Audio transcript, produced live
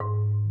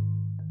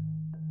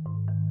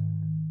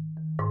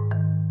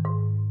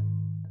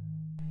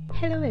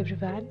Hello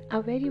everyone,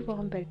 a very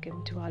warm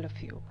welcome to all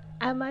of you.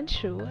 I'm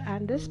Anshu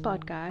and this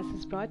podcast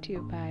is brought to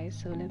you by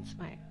Soul and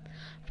Smile,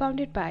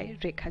 founded by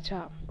Rekha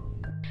Jha.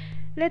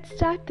 Let's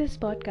start this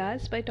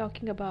podcast by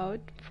talking about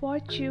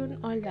fortune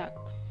or luck.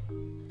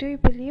 Do you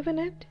believe in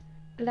it?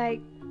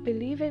 Like,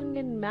 believing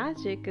in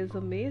magic is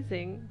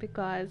amazing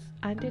because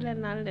until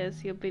and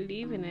unless you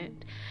believe in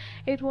it,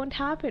 it won't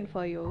happen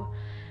for you.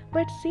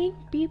 But seeing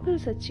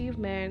people's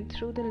achievement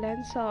through the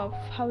lens of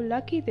how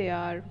lucky they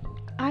are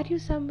you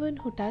someone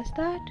who does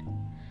that?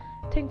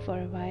 Think for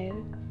a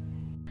while.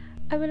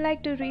 I would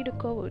like to read a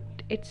quote.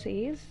 It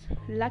says,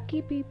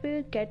 lucky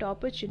people get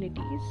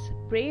opportunities,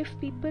 brave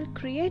people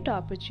create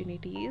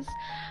opportunities,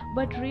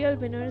 but real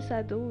winners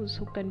are those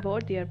who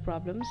convert their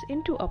problems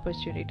into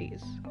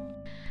opportunities.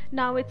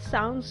 Now it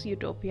sounds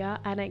utopia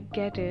and I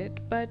get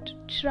it, but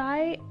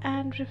try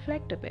and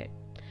reflect a bit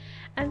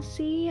and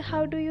see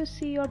how do you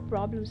see your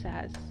problems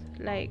as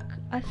like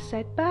a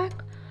setback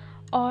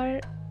or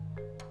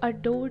a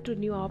door to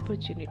new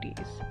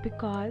opportunities,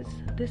 because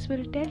this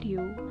will tell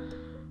you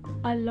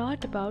a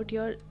lot about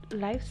your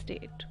life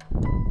state.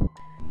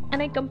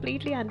 And I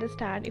completely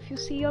understand if you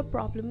see your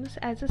problems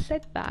as a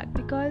setback,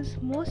 because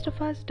most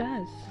of us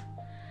does.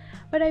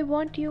 But I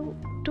want you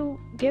to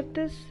give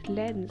this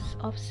lens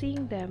of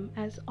seeing them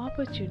as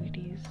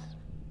opportunities.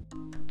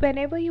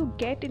 Whenever you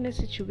get in a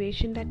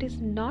situation that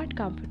is not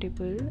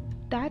comfortable,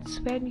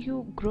 that's when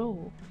you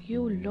grow,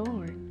 you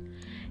learn,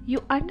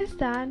 you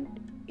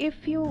understand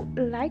if you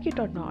like it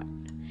or not.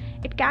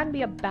 It can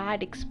be a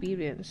bad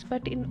experience,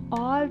 but in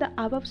all the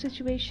above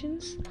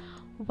situations,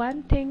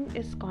 one thing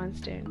is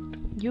constant: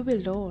 you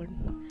will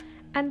learn.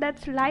 And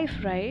that's life,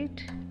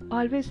 right?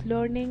 Always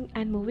learning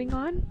and moving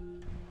on.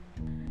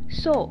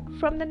 So,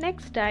 from the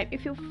next time,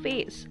 if you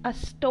face a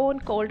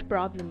stone cold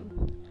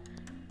problem,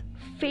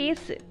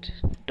 face it.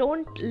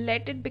 Don't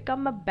let it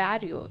become a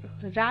barrier.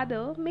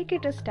 Rather, make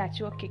it a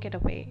statue or kick it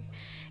away.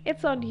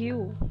 It's on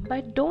you,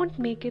 but don't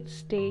make it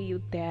stay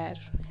you there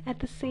at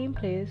the same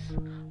place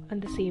on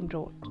the same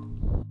road.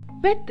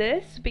 With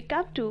this, we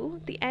come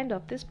to the end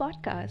of this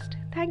podcast.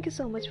 Thank you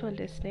so much for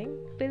listening.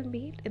 We'll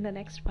meet in the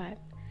next one.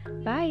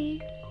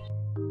 Bye.